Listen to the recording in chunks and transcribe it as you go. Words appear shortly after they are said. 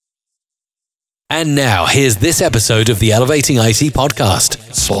And now, here's this episode of the Elevating IT podcast,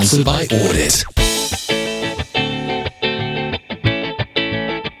 sponsored by Audit.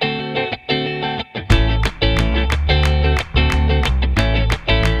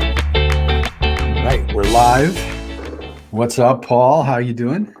 All right, we're live. What's up, Paul? How you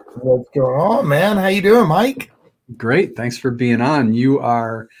doing? What's going on, man? How you doing, Mike? Great. Thanks for being on. You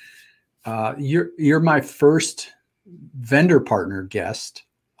are you're my first vendor partner guest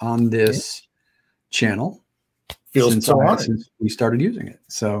on this channel Feels so honored. Since we started using it.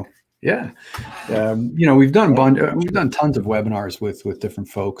 So yeah, we've done tons of webinars with different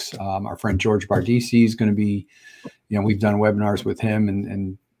folks. Our friend George Bardisi is going to be, we've done webinars with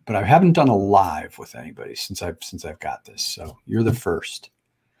him, but I haven't done a live with anybody since I've got this. So you're the first.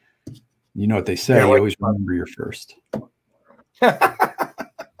 You know what they say? You always remember your first. I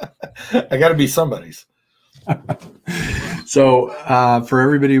got to be somebody's. So for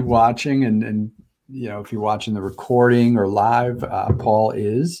everybody watching, and if you're watching the recording or live, Paul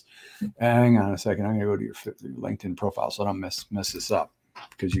is. Hang on a second. I'm gonna go to your LinkedIn profile so I don't mess this up,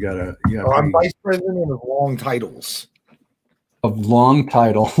 because you gotta. I'm vice president of long titles. Of long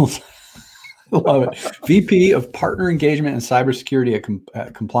titles. Love it. VP of Partner Engagement and Cybersecurity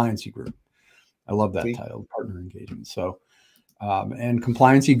at Compliancy Group. I love that title, Partner Engagement. So, and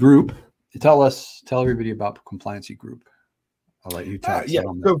Compliancy Group. Tell everybody about Compliancy Group. I'll let you talk.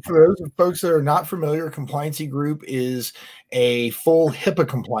 So for those folks that are not familiar, Compliancy Group is a full HIPAA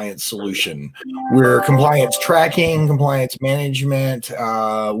compliance solution. We're compliance tracking, compliance management.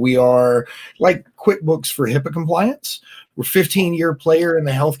 We are like QuickBooks for HIPAA compliance. We're a 15-year player in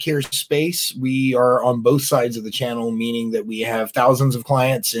the healthcare space. We are on both sides of the channel, meaning that we have thousands of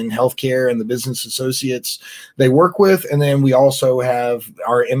clients in healthcare and the business associates they work with. And then we also have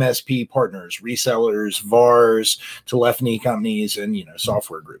our MSP partners, resellers, VARs, telephony companies, and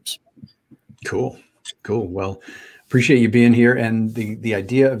software groups. Cool. Well, appreciate you being here. And the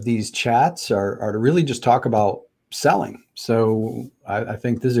idea of these chats are to really just talk about selling. So I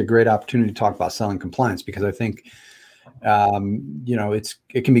think this is a great opportunity to talk about selling compliance, because I think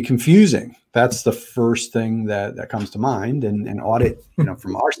it can be confusing. That's the first thing that comes to mind. And audit,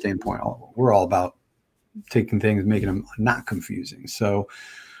 from our standpoint, we're all about taking things, making them not confusing. So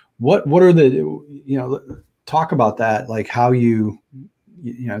what are the, talk about that, like how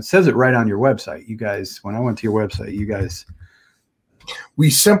it says it right on your website. You guys, when I went to your website, we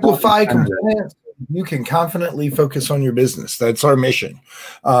simplify compliance. You can confidently focus on your business. That's our mission.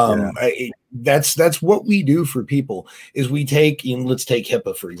 That's what we do for people. Is we take, let's take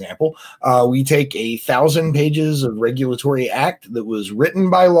HIPAA for example. We take 1,000 pages of regulatory act that was written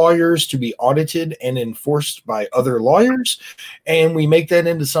by lawyers to be audited and enforced by other lawyers, and we make that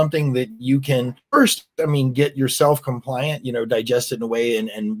into something that you can first, get yourself compliant. Digest it in a way,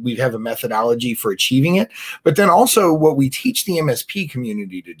 and we have a methodology for achieving it. But then also, what we teach the MSP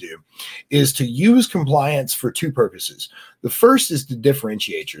community to do is to use compliance for two purposes. The first is to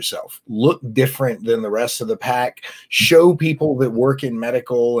differentiate yourself, look different than the rest of the pack, show people that work in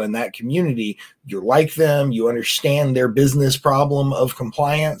medical and that community you're like them, you understand their business problem of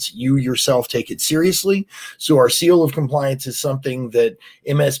compliance, you yourself take it seriously. So our seal of compliance is something that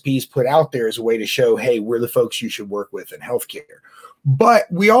MSPs put out there as a way to show, hey, we're the folks you should work with in healthcare.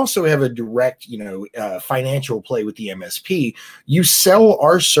 But we also have a direct, financial play with the MSP. You sell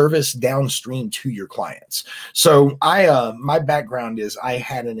our service downstream to your clients. So my background is I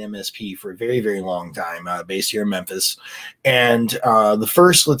had an MSP for a very, very long time, based here in Memphis. And the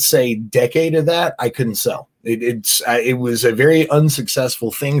first, let's say, decade of that, I couldn't sell. It was a very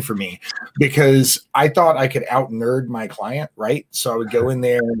unsuccessful thing for me, because I thought I could out nerd my client, right? So I would go in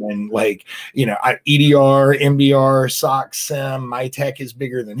there and EDR, MDR, SOC, SIM, my tech is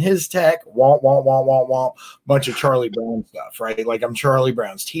bigger than his tech, womp, bunch of Charlie Brown stuff, right? Like I'm Charlie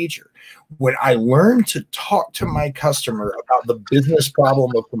Brown's teacher. When I learned to talk to my customer about the business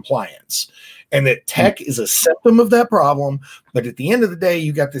problem of compliance, and that tech is a symptom of that problem, but at the end of the day,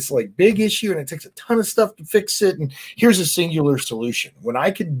 you got this like big issue and it takes a ton of stuff to fix it, and here's a singular solution. When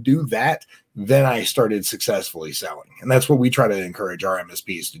I could do that, then I started successfully selling. And that's what we try to encourage our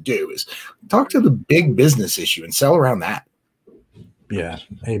MSPs to do, is talk to the big business issue and sell around that. Yeah.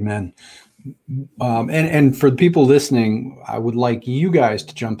 Amen. And for the people listening, I would like you guys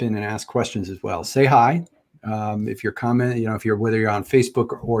to jump in and ask questions as well. Say hi. If you're commenting, whether you're on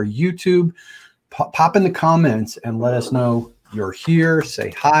Facebook or YouTube, pop in the comments and let us know you're here.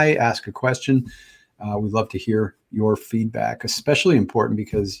 Say hi, ask a question. We'd love to hear your feedback, especially important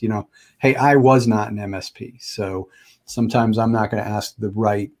because, hey, I was not an MSP. So sometimes I'm not going to ask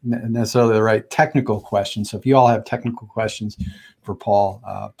necessarily the right technical questions. So if you all have technical questions for Paul,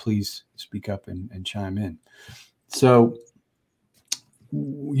 please speak up and chime in. So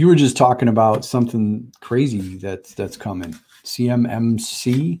you were just talking about something crazy that's coming.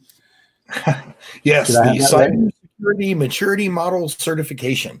 CMMC. Yes, the Cybersecurity Maturity Model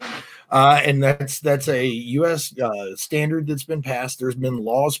Certification. And that's a U.S. Standard that's been passed. There's been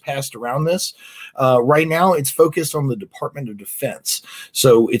laws passed around this. Right now, it's focused on the Department of Defense.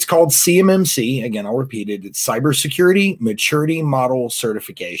 So it's called CMMC. Again, I'll repeat it. It's Cybersecurity Maturity Model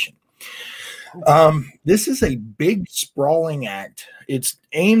Certification. This is a big, sprawling act. It's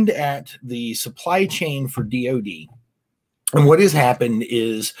aimed at the supply chain for DoD. And what has happened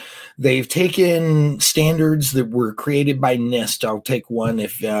is they've taken standards that were created by NIST. I'll take one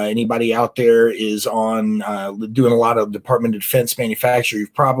if anybody out there is on doing a lot of Department of Defense manufacturing.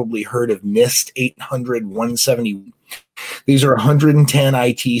 You've probably heard of NIST 800-170. These are 110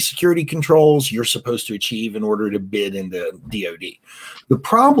 IT security controls you're supposed to achieve in order to bid into DoD. The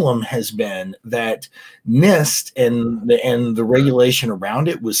problem has been that NIST and the regulation around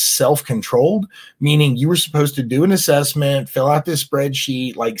it was self-controlled, meaning you were supposed to do an assessment, fill out this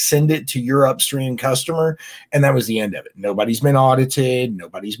spreadsheet, like send it to your upstream customer, and that was the end of it. Nobody's been audited,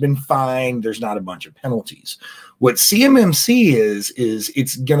 nobody's been fined, there's not a bunch of penalties. What CMMC is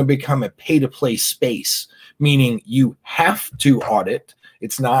it's going to become a pay-to-play space, meaning you have to audit.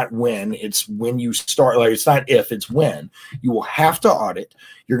 It's not when, it's when you start. Like, it's not if, it's when. You will have to audit.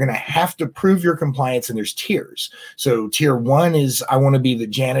 You're going to have to prove your compliance, and there's tiers. So tier 1 is, I want to be the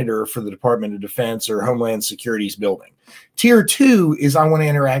janitor for the Department of Defense or Homeland Security's building. Tier 2 is, I want to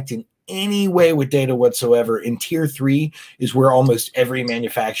interact in any way with data whatsoever. And tier 3 is where almost every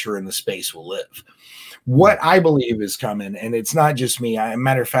manufacturer in the space will live. What I believe is coming, and it's not just me.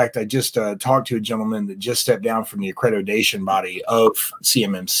 Matter of fact, I just talked to a gentleman that just stepped down from the accreditation body of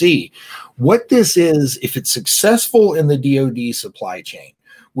CMMC. What this is, if it's successful in the DoD supply chain,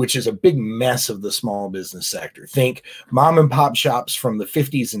 which is a big mess of the small business sector. Think mom and pop shops from the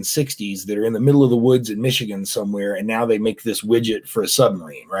 50s and 60s that are in the middle of the woods in Michigan somewhere, and now they make this widget for a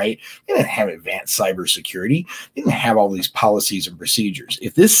submarine, right? They didn't have advanced cybersecurity. They didn't have all these policies and procedures.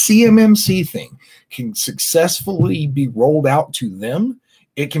 If this CMMC thing can successfully be rolled out to them,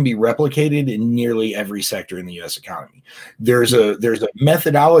 it can be replicated in nearly every sector in the U.S. economy. There's a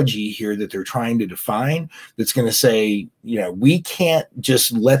methodology here that they're trying to define that's going to say, you know, we can't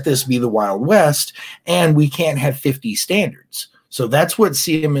just let this be the Wild West, and we can't have 50 standards. So that's what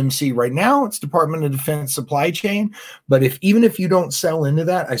CMMC right now, it's Department of Defense supply chain. But even if you don't sell into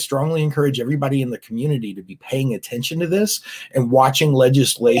that, I strongly encourage everybody in the community to be paying attention to this and watching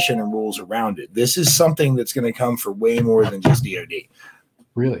legislation and rules around it. This is something that's going to come for way more than just DoD.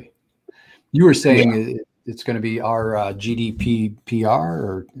 Really? You were saying it's going to be our GDPR,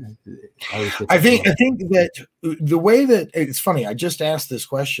 or I think that the way that it's funny, I just asked this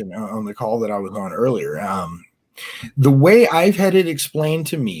question on the call that I was on earlier. The way I've had it explained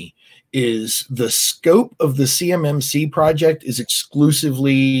to me is the scope of the CMMC project is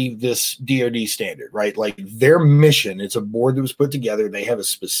exclusively this DoD standard, right? Like their mission, it's a board that was put together. They have a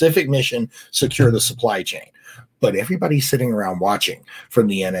specific mission, secure the supply chain. But everybody's sitting around watching, from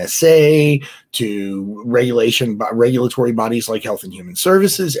the NSA to regulatory bodies like Health and Human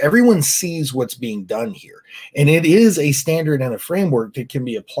Services. Everyone sees what's being done here. And it is a standard and a framework that can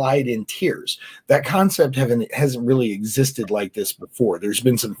be applied in tiers. That concept hasn't really existed like this before. There's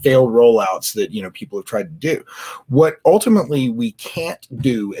been some failed rollouts that, you know, people have tried to do. What ultimately we can't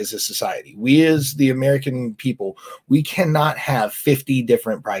do as a society, we as the American people, we cannot have 50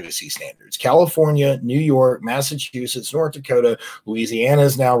 different privacy standards. California, New York, Massachusetts, North Dakota, Louisiana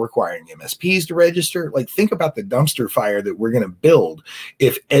is now requiring MSPs to register. Like, think about the dumpster fire that we're going to build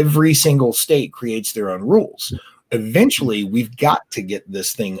if every single state creates their own rules. Eventually, we've got to get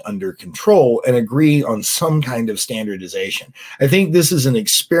this thing under control and agree on some kind of standardization. I think this is an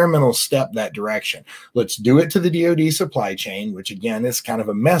experimental step that direction. Let's do it to the DoD supply chain, which again is kind of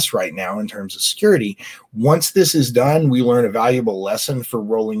a mess right now in terms of security. Once this is done, we learn a valuable lesson for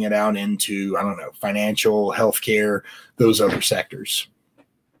rolling it out into, I don't know, financial, healthcare, those other sectors.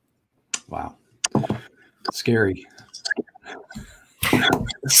 Wow. Scary.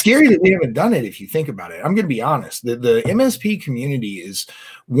 It's scary that we haven't done it if you think about it. I'm going to be honest. The MSP community is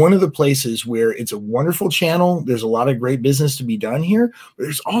one of the places where it's a wonderful channel. There's a lot of great business to be done here, but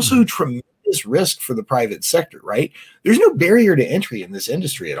there's also tremendous tremendous risk for the private sector, right? There's no barrier to entry in this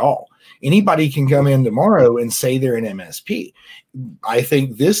industry at all. Anybody can come in tomorrow and say they're an MSP. I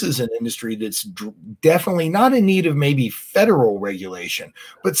think this is an industry that's definitely not in need of maybe federal regulation,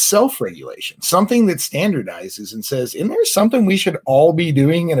 but self-regulation, something that standardizes and says, isn't there something we should all be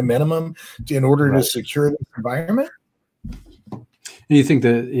doing at a minimum in order to secure this environment? And you think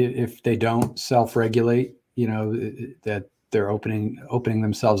that if they don't self-regulate, that they're opening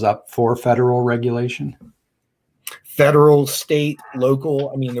themselves up for federal regulation? Federal, state, local.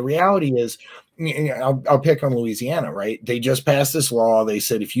 I mean, the reality is, I'll pick on Louisiana, right? They just passed this law. They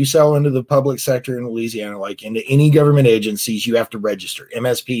said if you sell into the public sector in Louisiana, like into any government agencies, you have to register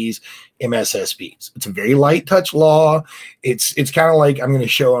MSPs, MSSPs. It's a very light touch law. It's kind of like, I'm going to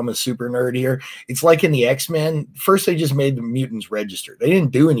show I'm a super nerd here. It's like in the X-Men. First, they just made the mutants register. They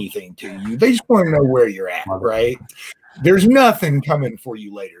didn't do anything to you. They just want to know where you're at, right? There's nothing coming for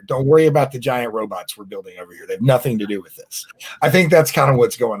you later. Don't worry about the giant robots we're building over here. They have nothing to do with this. I think that's kind of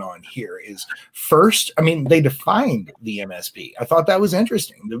what's going on here is first, I mean, they defined the MSP. I thought that was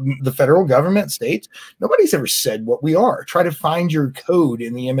interesting. The federal government, states, nobody's ever said what we are. Try to find your code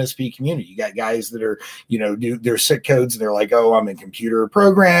in the MSP community. You got guys that are, do their SIT codes. And they're like, oh, I'm in computer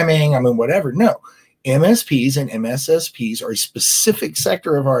programming. I'm in whatever. No. MSPs and MSSPs are a specific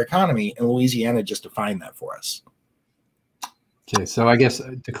sector of our economy, and Louisiana just defined that for us. Okay, so I guess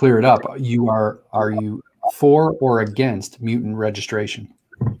to clear it up, are you for or against mutant registration?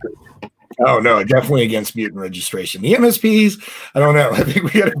 Oh no, definitely against mutant registration. The MSPs, I don't know. I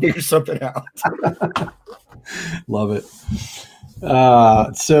think we got to figure something out. Love it.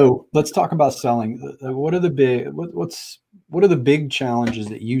 So let's talk about selling. What are the big challenges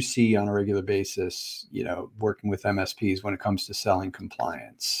that you see on a regular basis? Working with MSPs when it comes to selling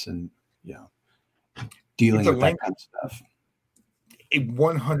compliance and dealing with that kind of stuff. A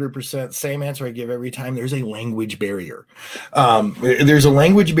 100% same answer I give every time. There's a language barrier. There's a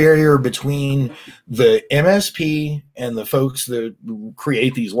language barrier between the MSP and the folks that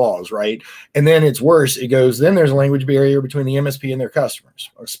create these laws, right? And then it's worse. Then there's a language barrier between the MSP and their customers.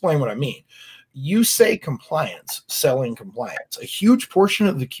 I'll explain what I mean. You say compliance, selling compliance. A huge portion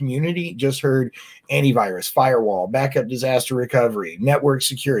of the community just heard antivirus, firewall, backup disaster recovery, network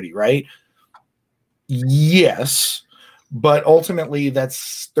security, right? Yes. But ultimately,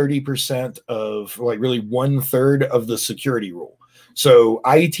 that's 30% of, like, really 1/3 of the security rule. So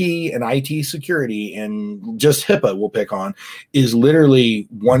IT and IT security, and just HIPAA we'll pick on, is literally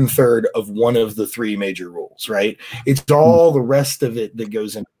 1/3 of one of the three major rules, right? It's all the rest of it that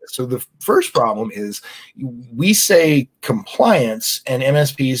goes into it. So the first problem is we say compliance, and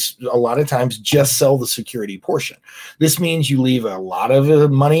MSPs a lot of times just sell the security portion. This means you leave a lot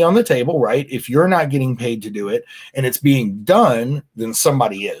of money on the table, right? If you're not getting paid to do it and it's being done, then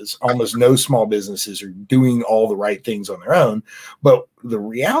somebody is. Almost no small businesses are doing all the right things on their own. But the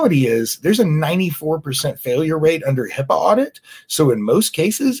reality is there's a 94% failure rate under HIPAA audit. So in most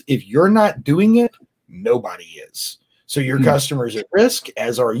cases, if you're not doing it, nobody is. So your customers at risk,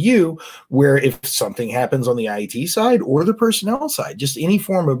 as are you, where if something happens on the IT side or the personnel side, just any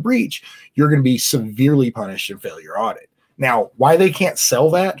form of breach, you're going to be severely punished in failure audit. Now, why they can't sell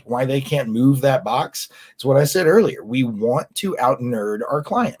that, why they can't move that box, it's what I said earlier. We want to out-nerd our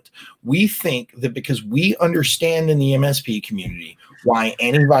client. We think that because we understand in the MSP community why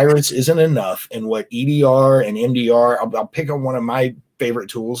antivirus isn't enough and what EDR and MDR, I'll pick on one of my favorite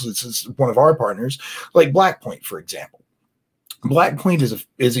tools. It's one of our partners, like Blackpoint, for example. Blackpoint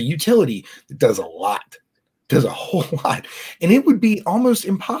is a utility that does a lot. Does a whole lot. And it would be almost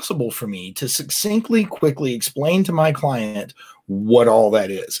impossible for me to succinctly, quickly explain to my client what all that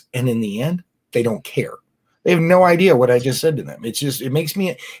is. And in the end, they don't care. They have no idea what I just said to them. It makes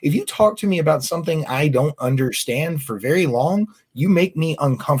me, if you talk to me about something I don't understand for very long, you make me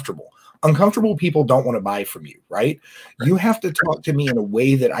uncomfortable. Uncomfortable people don't want to buy from you, right? You have to talk to me in a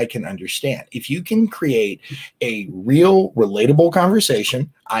way that I can understand. If you can create a real, relatable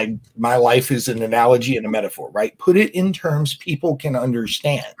conversation, my life is an analogy and a metaphor, right? Put it in terms people can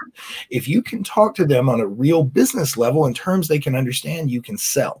understand. If you can talk to them on a real business level in terms they can understand, you can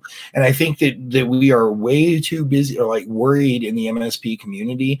sell. And I think that we are way too busy or like worried in the MSP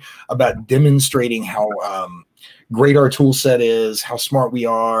community about demonstrating how great our tool set is, how smart we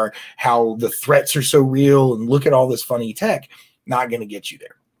are, how the threats are so real, and look at all this funny tech. Not going to get you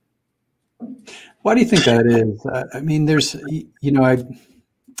there. Why do you think that is? I mean, there's,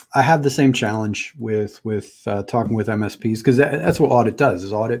 I have the same challenge with talking with MSPs, because that's what audit does.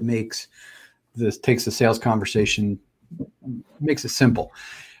 Is audit takes the sales conversation, makes it simple.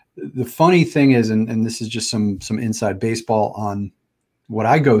 The funny thing is, and this is just some inside baseball on what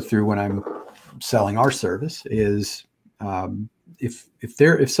I go through when I'm selling our service is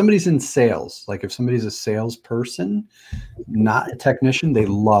if somebody's in sales, like if somebody's a salesperson, not a technician, they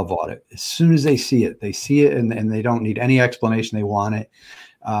love audit. As soon as they see it and they don't need any explanation. They want it.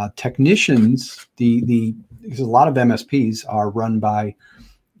 Technicians, because a lot of MSPs are run by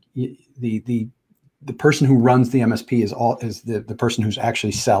the person who runs the MSP is the person who's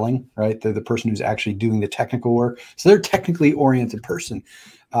actually selling, right? They're the person who's actually doing the technical work. So they're a technically oriented person.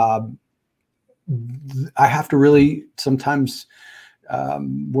 I have to really sometimes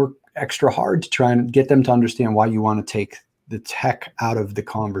work extra hard to try and get them to understand why you want to take the tech out of the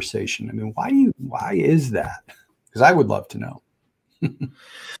conversation. I mean, why is that? Because I would love to know.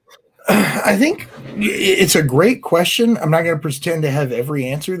 I think it's a great question. I'm not going to pretend to have every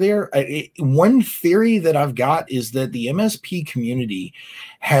answer there. One theory that I've got is that the MSP community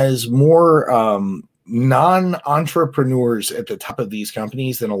has more non-entrepreneurs at the top of these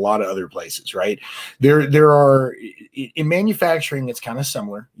companies than a lot of other places, right? There are, in manufacturing, it's kind of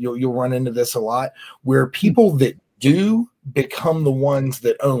similar. You'll run into this a lot, where people that do become the ones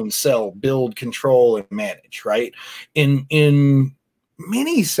that own, sell, build, control, and manage, right? In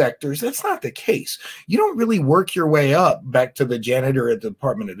many sectors, that's not the case. You don't really work your way up back to the janitor at the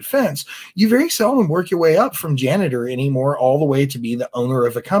Department of Defense. You very seldom work your way up from janitor anymore all the way to be the owner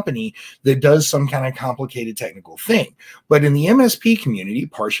of a company that does some kind of complicated technical thing. But in the MSP community,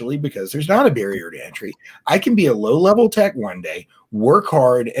 partially because there's not a barrier to entry, I can be a low-level tech one day, work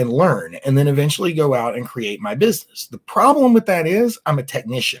hard and learn, and then eventually go out and create my business. The problem with that is I'm a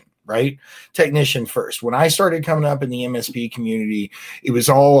technician. Right? Technician first. When I started coming up in the MSP community, it was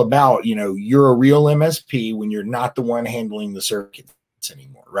all about, you're a real MSP when you're not the one handling the circuits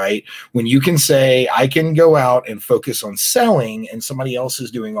anymore, right? When you can say, I can go out and focus on selling and somebody else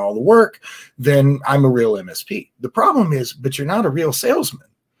is doing all the work, then I'm a real MSP. The problem is, but you're not a real salesman.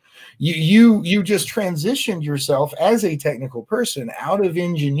 You just transitioned yourself as a technical person out of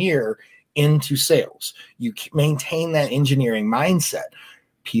engineer into sales. You maintain that engineering mindset.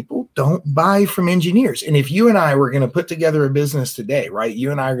 People don't buy from engineers. And if you and I were going to put together a business today, right? You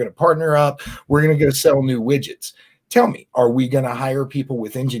and I are going to partner up. We're going to go sell new widgets. Tell me, are we going to hire people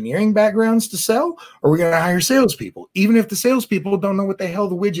with engineering backgrounds to sell? Or are we going to hire salespeople? Even if the salespeople don't know what the hell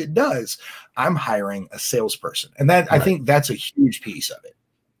the widget does, I'm hiring a salesperson. And that, right. I think that's a huge piece of it.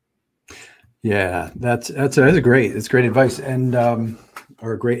 Yeah, that's great advice. And,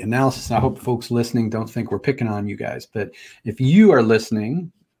 or a great analysis. And I hope folks listening don't think we're picking on you guys, but if you are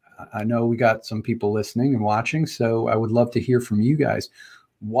listening, I know we got some people listening and watching, so I would love to hear from you guys.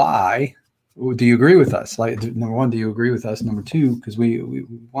 Why do you agree with us? Like, number one, do you agree with us? Number two, because we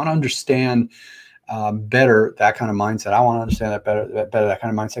want to understand better that kind of mindset. I want to understand that better that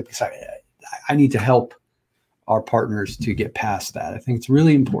kind of mindset, because I need to help our partners to get past that. I think it's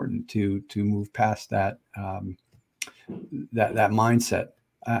really important to move past that that mindset.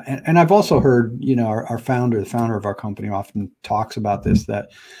 And I've also heard, our founder, the founder of our company, often talks about this, that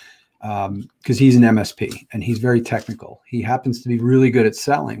because he's an MSP and he's very technical. He happens to be really good at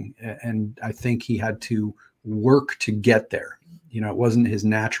selling. And I think he had to work to get there. It wasn't his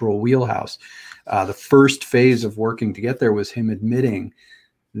natural wheelhouse. The first phase of working to get there was him admitting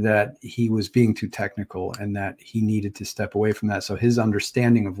that he was being too technical and that he needed to step away from that. So his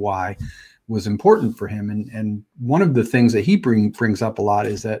understanding of why was important for him. And one of the things that he brings up a lot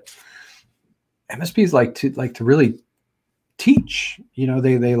is that MSPs like to really teach,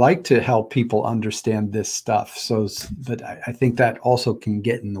 they like to help people understand this stuff. So, but I think that also can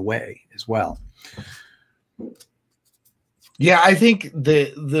get in the way as well. Yeah, I think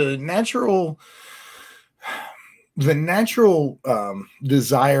the natural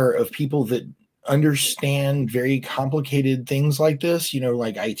desire of people that understand very complicated things like this,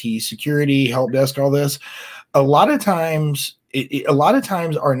 like IT, security, help desk, all this. A lot of times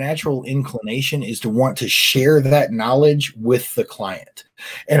our natural inclination is to want to share that knowledge with the client.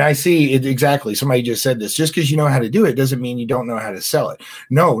 And I see it exactly. Somebody just said this. Just because you know how to do it doesn't mean you don't know how to sell it.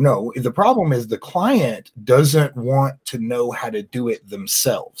 No. The problem is the client doesn't want to know how to do it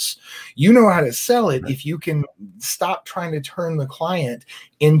themselves. You know how to sell it if you can stop trying to turn the client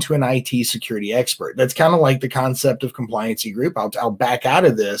into an IT security expert. That's kind of like the concept of compliancy group. I'll back out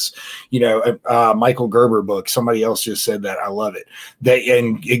of this. Michael Gerber book. Somebody else just said that. I love it.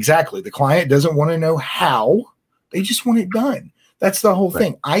 And exactly, the client doesn't want to know how. They just want it done. That's the whole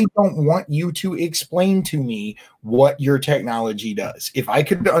thing. I don't want you to explain to me what your technology does. If I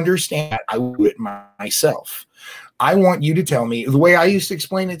could understand, I would do it myself. I want you to tell me, the way I used to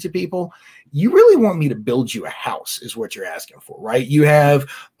explain it to people, you really want me to build you a house is what you're asking for, right? You have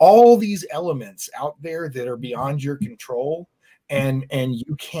all these elements out there that are beyond your control. and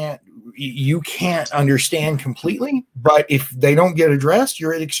you can't understand completely, but if they don't get addressed,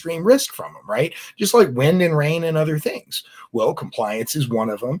 you're at extreme risk from them, right? Just like wind and rain and other things. Well, compliance is one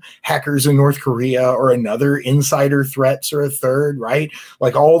of them. Hackers in North Korea or another, insider threats are a third, right?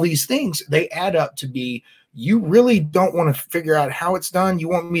 Like all these things, they add up to be, you really don't want to figure out how it's done. You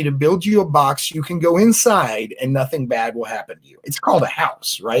want me to build you a box you can go inside and nothing bad will happen to you. It's called a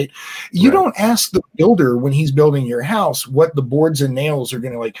house, right? You don't ask the builder when he's building your house what the boards and nails are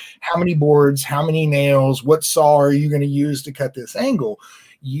going to, like, how many boards, how many nails, what saw are you going to use to cut this angle?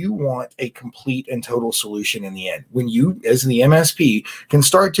 You want a complete and total solution in the end. When you, as the MSP, can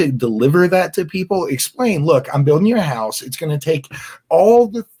start to deliver that to people, explain, look, I'm building your house. It's going to take all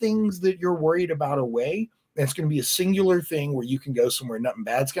the things that you're worried about away. And it's going to be a singular thing where you can go somewhere nothing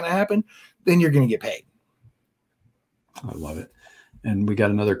bad's going to happen. Then you're going to get paid. I love it. And we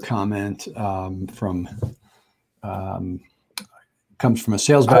got another comment from comes from a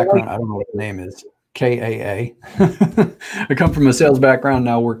sales background. I don't know what the name is. KAA. I come from a sales background,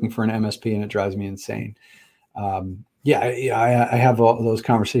 now working for an MSP, and it drives me insane. I have all those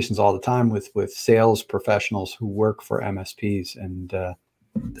conversations all the time with sales professionals who work for MSPs, and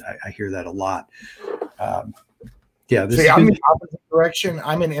I hear that a lot. I'm in the opposite direction.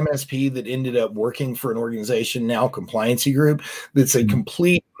 I'm an MSP that ended up working for an organization, now Compliancy Group, that's a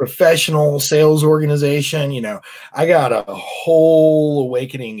complete professional sales organization. You know, I got a whole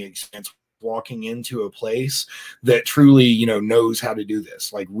awakening experience walking into a place that truly, you know, knows how to do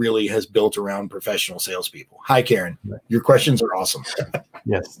this, like really has built around professional salespeople. Hi, Karen. Your questions are awesome.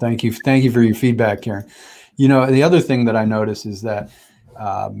 Yes. Thank you. Thank you for your feedback, Karen. You know, the other thing that I notice is that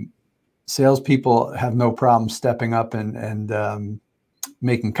salespeople have no problem stepping up and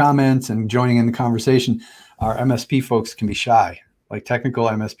making comments and joining in the conversation. Our MSP folks can be shy. Like technical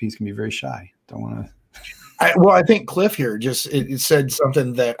MSPs can be very shy. Don't want to. I think Cliff here just it said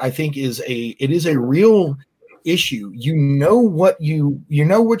something that I think is a real issue. You know what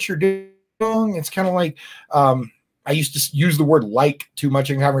you're doing. It's kind of like I used to use the word like too much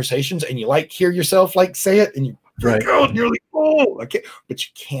in conversations, and you like hear yourself like say it, and you freak out, and you're like, oh, okay, but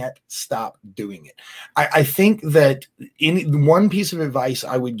you can't stop doing it. I think that one piece of advice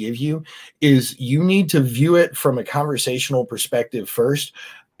I would give you is you need to view it from a conversational perspective first.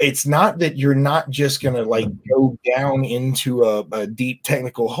 It's not that you're not just going to like go down into a deep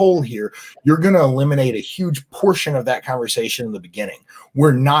technical hole here. You're going to eliminate a huge portion of that conversation in the beginning.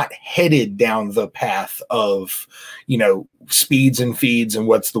 We're not headed down the path of, you know, speeds and feeds and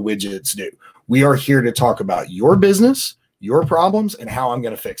what's the widgets do. We are here to talk about your business, your problems, and how I'm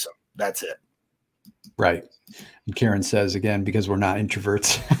going to fix them. That's it. Right. And Karen says again, because we're not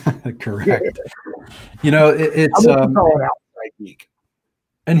introverts. Correct. You know, it's geek.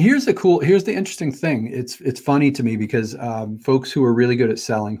 And here's the interesting thing. It's funny to me because folks who are really good at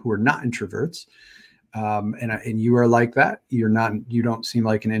selling, who are not introverts, and you are like that. You don't seem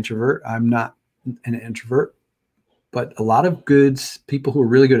like an introvert. I'm not an introvert, but a lot of people who are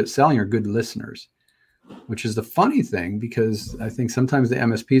really good at selling are good listeners, which is the funny thing, because I think sometimes the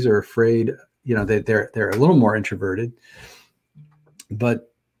MSPs are afraid, you know, they're a little more introverted, but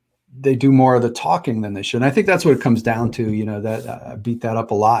they do more of the talking than they should. And I think that's what it comes down to, you know, that I beat that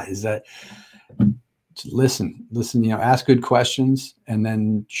up a lot, is that listen, you know, ask good questions and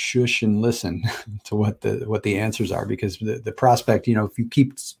then shush and listen to what the answers are, because the prospect, you know, if you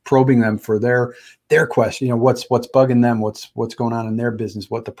keep probing them for their question, you know, what's bugging them, what's going on in their business,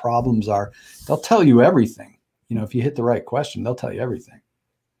 what the problems are, they'll tell you everything. You know, if you hit the right question, they'll tell you everything.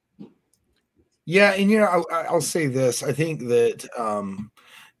 Yeah. And, you know, I'll say this, I think that,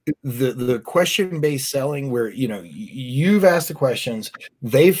 the question-based selling, where, you know, you've asked the questions,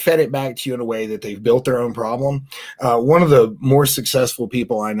 they've fed it back to you in a way that they've built their own problem. One of the more successful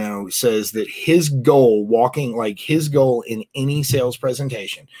people I know says that his goal in any sales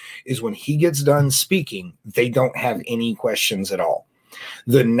presentation is when he gets done speaking, they don't have any questions at all.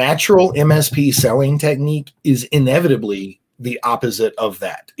 The natural MSP selling technique is inevitably the opposite of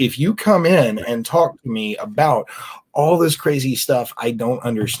that. If you come in and talk to me about all this crazy stuff I don't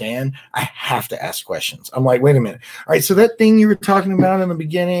understand, I have to ask questions. I'm like, wait a minute. All right, so that thing you were talking about in the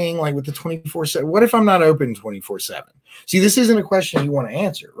beginning, like with the 24/7, what if I'm not open 24/7? See, this isn't a question you want to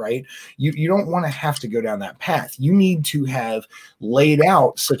answer, right? You don't want to have to go down that path. You need to have laid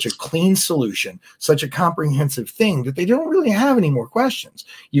out such a clean solution, such a comprehensive thing that they don't really have any more questions.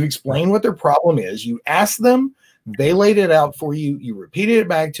 You explain what their problem is. You ask them, they laid it out for you. You repeated it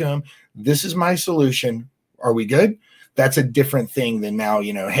back to them. This is my solution. Are we good? That's a different thing than now,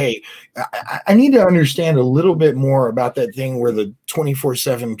 you know, hey, I need to understand a little bit more about that thing where the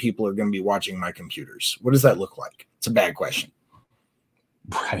 24/7 people are going to be watching my computers. What does that look like? It's a bad question.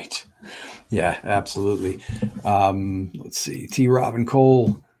 Right. Yeah, absolutely. Let's see. T. Robin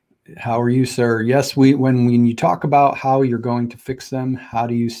Cole, how are you, sir? Yes, when you talk about how you're going to fix them, how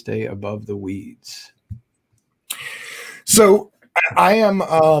do you stay above the weeds? So I am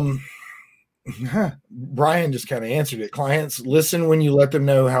Brian just kind of answered it. Clients listen when you let them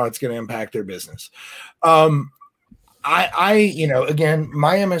know how it's going to impact their business. Again,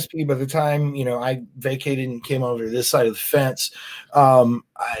 my MSP, by the time, I vacated and came over to this side of the fence,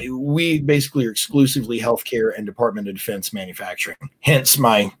 we basically are exclusively healthcare and Department of Defense manufacturing, hence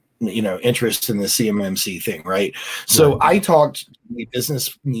my, interest in the CMMC thing. Right. So I talked the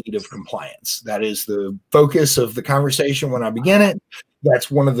business need of compliance. That is the focus of the conversation when I began it.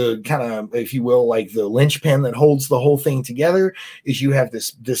 That's one of the kind of, if you will, like the linchpin that holds the whole thing together is you have this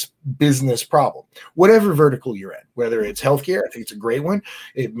business problem, whatever vertical you're in, whether it's healthcare, I think it's a great one,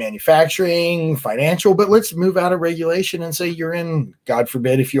 manufacturing, financial, but let's move out of regulation and say you're in, God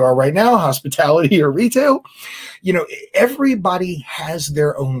forbid, if you are right now, hospitality or retail. Everybody has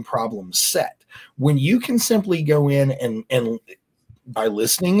their own problem set. When you can simply go in and by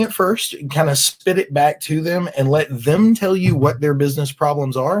listening at first, kind of spit it back to them and let them tell you what their business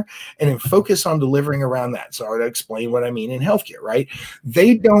problems are and then focus on delivering around that. So I'll explain what I mean in healthcare, right?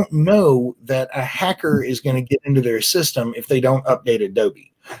 They don't know that a hacker is going to get into their system if they don't update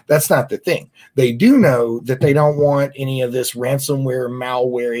Adobe. That's not the thing. They do know that they don't want any of this ransomware,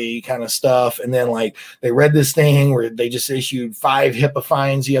 malware kind of stuff. And then like they read this thing where they just issued 5 HIPAA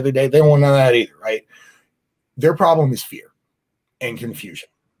fines the other day. They don't want none of that either, right? Their problem is fear and confusion.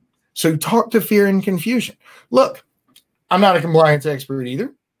 So talk to fear and confusion. Look, I'm not a compliance expert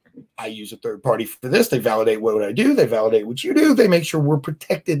either. I use a third party for this. They validate what I do. They validate what you do. They make sure we're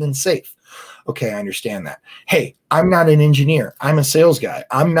protected and safe. Okay, I understand that. Hey, I'm not an engineer. I'm a sales guy.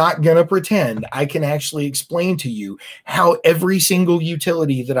 I'm not going to pretend I can actually explain to you how every single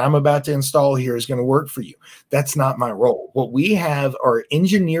utility that I'm about to install here is going to work for you. That's not my role. What we have are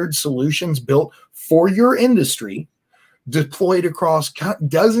engineered solutions built for your industry, deployed across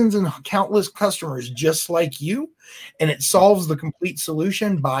dozens and countless customers just like you, and it solves the complete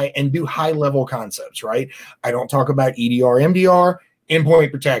solution and do high level concepts, right? I don't talk about EDR, MDR,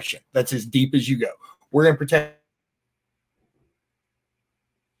 endpoint protection. That's as deep as you go. We're going to protect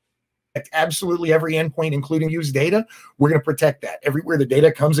absolutely every endpoint, including use data. We're going to protect that. Everywhere the data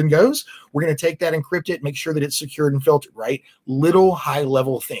comes and goes, we're going to take that, encrypt it, make sure that it's secured and filtered, right? Little high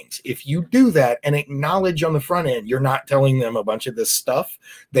level things. If you do that and acknowledge on the front end, you're not telling them a bunch of this stuff,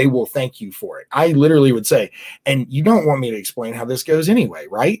 they will thank you for it. I literally would say, and you don't want me to explain how this goes anyway,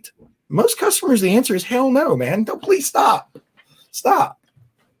 right? Most customers, the answer is hell no, man. Don't, please stop. Stop.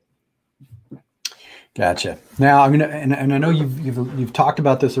 Gotcha. Now, and I know you've talked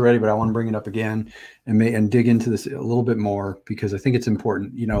about this already, but I want to bring it up again and dig into this a little bit more because I think it's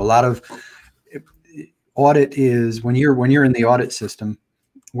important. A lot of audit is when you're in the audit system,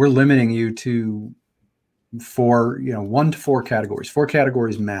 we're limiting you to 1 to 4 categories, 4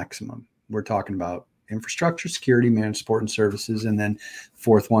 categories maximum. We're talking about infrastructure, security, managed support and services, and then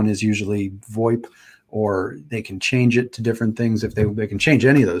 4th one is usually VoIP, or they can change it to different things if they can change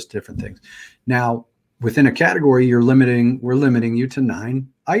any of those different things. Now, within a category, we're limiting you to 9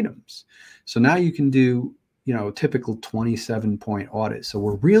 items. So now you can do, typical 27-point audit. So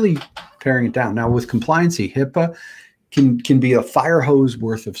we're really paring it down. Now with compliancy, HIPAA can be a fire hose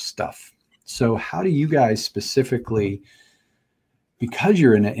worth of stuff. So how do you guys specifically, because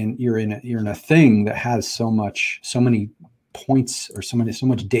you're in a thing that has so many points or so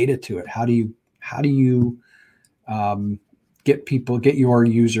much data to it, how do you get your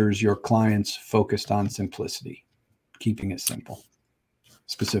users, your clients focused on simplicity, keeping it simple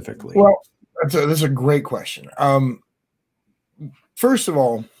specifically? Well, that's a great question. First of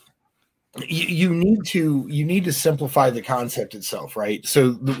all, you need to simplify the concept itself, right?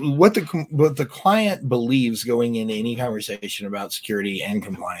 So what the client believes going into any conversation about security and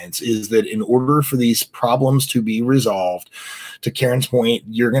compliance is that in order for these problems to be resolved, to Karen's point,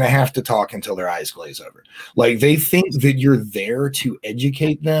 you're going to have to talk until their eyes glaze over. Like they think that you're there to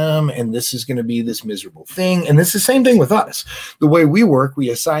educate them and this is going to be this miserable thing. And it's the same thing with us. The way we work, we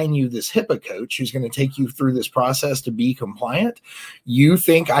assign you this HIPAA coach who's going to take you through this process to be compliant. You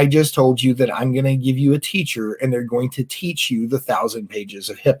think I just told you that I'm going to give you a teacher and they're going to teach you the 1,000 pages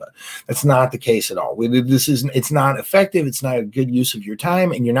of HIPAA. That's not the case at all. It's not effective. It's not a good use of your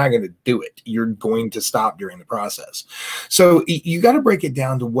time and you're not going to do it. You're going to stop during the process. So you got to break it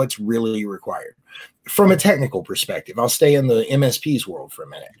down to what's really required. From a technical perspective, I'll stay in the MSP's world for a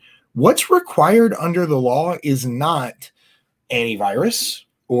minute. What's required under the law is not antivirus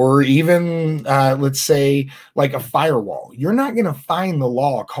or even let's say like a firewall. You're not going to find the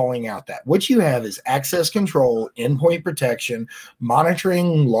law calling out that. What you have is access control, endpoint protection,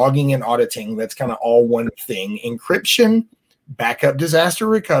 monitoring, logging, and auditing. That's kind of all one thing. Encryption, backup, disaster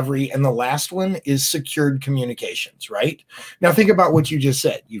recovery, and the last one is secured communications, right? Now think about what you just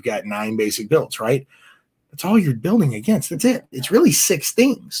said. You've got 9 basic builds, right? That's all you're building against. That's it. It's really 6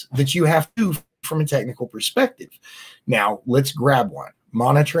 things that you have to do from a technical perspective. Now let's grab one.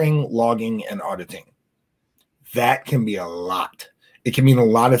 Monitoring, logging, and auditing. That can be a lot. It can mean a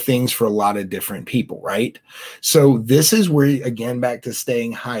lot of things for a lot of different people, right? So this is where, again, back to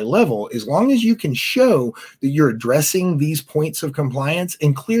staying high level, as long as you can show that you're addressing these points of compliance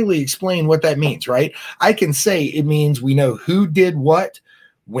and clearly explain what that means, right? I can say it means we know who did what,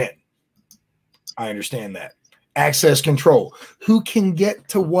 when. I understand that. Access control. Who can get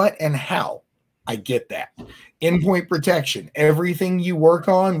to what and how? I get that. Endpoint protection. Everything you work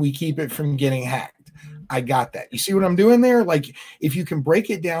on, we keep it from getting hacked. I got that. You see what I'm doing there? Like, if you can break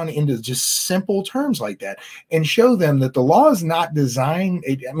it down into just simple terms like that and show them that the law is not designed.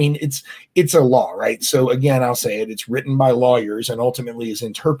 I mean, it's a law, right? So again, I'll say it. It's written by lawyers and ultimately is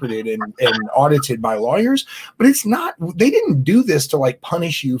interpreted and audited by lawyers. But it's not. They didn't do this to like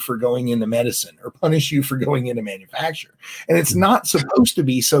punish you for going into medicine or punish you for going into manufacture. And it's not supposed to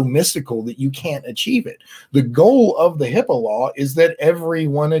be so mystical that you can't achieve it. The goal of the HIPAA law is that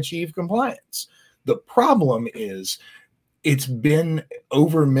everyone achieve compliance. The problem is it's been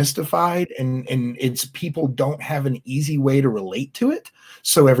over mystified and it's people don't have an easy way to relate to it.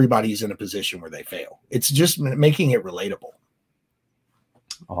 So everybody's in a position where they fail. It's just making it relatable.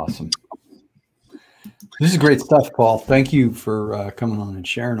 Awesome. This is great stuff, Paul. Thank you for coming on and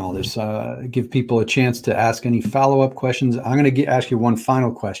sharing all this. Give people a chance to ask any follow-up questions. I'm going to ask you one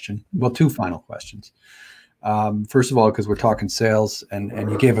final question. Well, 2 final questions. First of all, because we're talking sales and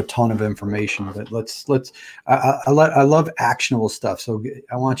you gave a ton of information, but I love actionable stuff. So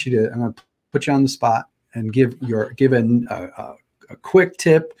I'm going to put you on the spot and give a quick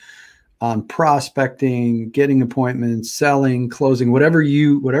tip on prospecting, getting appointments, selling, closing, whatever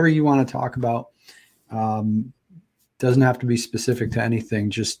you want to talk about. Doesn't have to be specific to anything,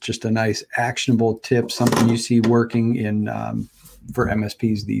 just a nice actionable tip, something you see working for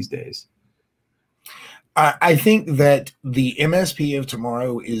MSPs these days. I think that the MSP of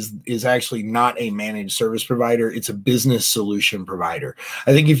tomorrow is actually not a managed service provider. It's a business solution provider.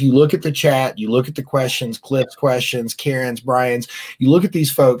 I think if you look at the chat, you look at the questions, Cliff's questions, Karen's, Brian's, you look at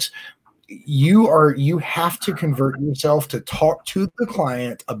these folks, you have to convert yourself to talk to the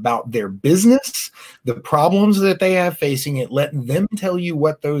client about their business, the problems that they have facing it, let them tell you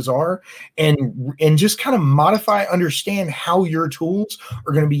what those are, and just kind of modify, understand how your tools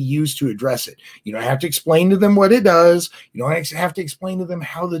are going to be used to address it. You don't have to explain to them what it does. You don't have to explain to them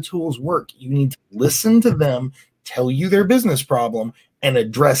how the tools work. You need to listen to them, tell you their business problem, and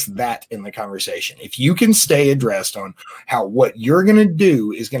address that in the conversation. If you can stay addressed on how what you're going to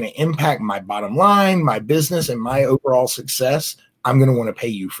do is going to impact my bottom line, my business, and my overall success, I'm going to want to pay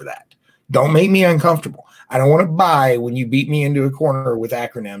you for that. Don't make me uncomfortable. I don't want to buy when you beat me into a corner with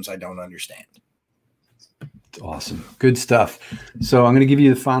acronyms I don't understand. Awesome. Good stuff. So I'm going to give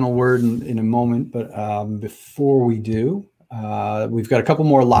you the final word in a moment, but before we do, we've got a couple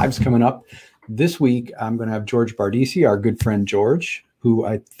more lives coming up. This week, I'm going to have George Bardisi, our good friend George, who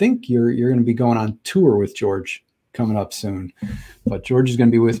I think you're going to be going on tour with George coming up soon. But George is going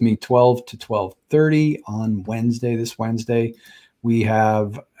to be with me 12 to 12:30 on this Wednesday. We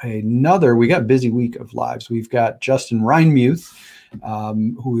have we got a busy week of lives. We've got Justin Reinmuth,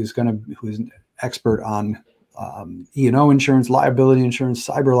 who is an expert on E&O insurance, liability insurance,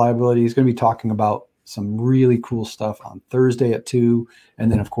 cyber liability. He's going to be talking about some really cool stuff on Thursday at 2.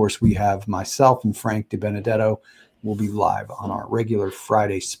 And then, of course, we have myself and Frank DiBenedetto will be live on our regular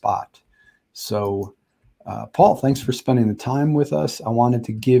Friday spot. So, Paul, thanks for spending the time with us. I wanted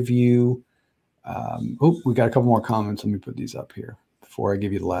to give you we got a couple more comments. Let me put these up here before I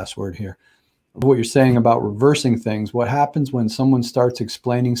give you the last word here. What you're saying about reversing things. What happens when someone starts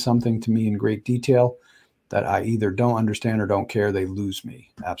explaining something to me in great detail that I either don't understand or don't care? They lose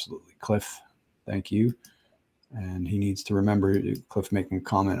me. Absolutely. Cliff, thank you. And he needs to remember, Cliff making a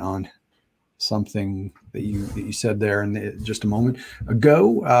comment on something that you said there in just a moment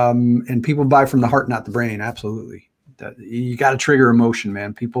ago. And people buy from the heart, not the brain. Absolutely. You got to trigger emotion,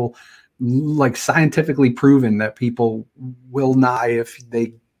 man. People, like, scientifically proven that people will not if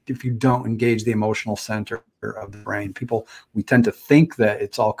you don't engage the emotional center of the brain. We tend to think that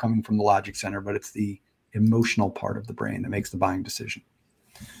it's all coming from the logic center, but it's the emotional part of the brain that makes the buying decision.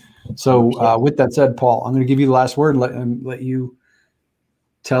 So with that said, Paul, I'm going to give you the last word and let you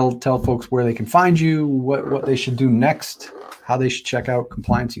tell folks where they can find you, what they should do next, how they should check out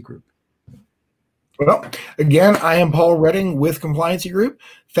Compliancy Group. Well, again, I am Paul Redding with Compliancy Group.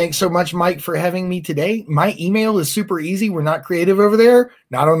 Thanks so much, Mike, for having me today. My email is super easy. We're not creative over there,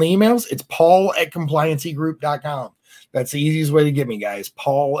 not on the emails. It's paul@compliancygroup.com. That's the easiest way to get me, guys.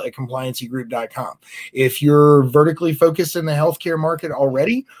 paul@compliancygroup.com. If you're vertically focused in the healthcare market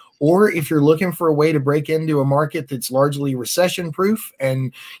already, or if you're looking for a way to break into a market that's largely recession-proof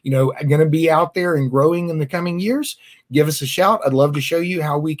and, going to be out there and growing in the coming years, give us a shout. I'd love to show you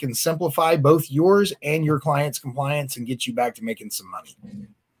how we can simplify both yours and your clients' compliance and get you back to making some money.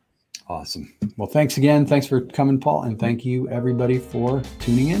 Awesome. Well, thanks again. Thanks for coming, Paul. And thank you, everybody, for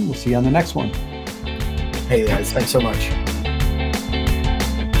tuning in. We'll see you on the next one. Hey, guys. Thanks so much.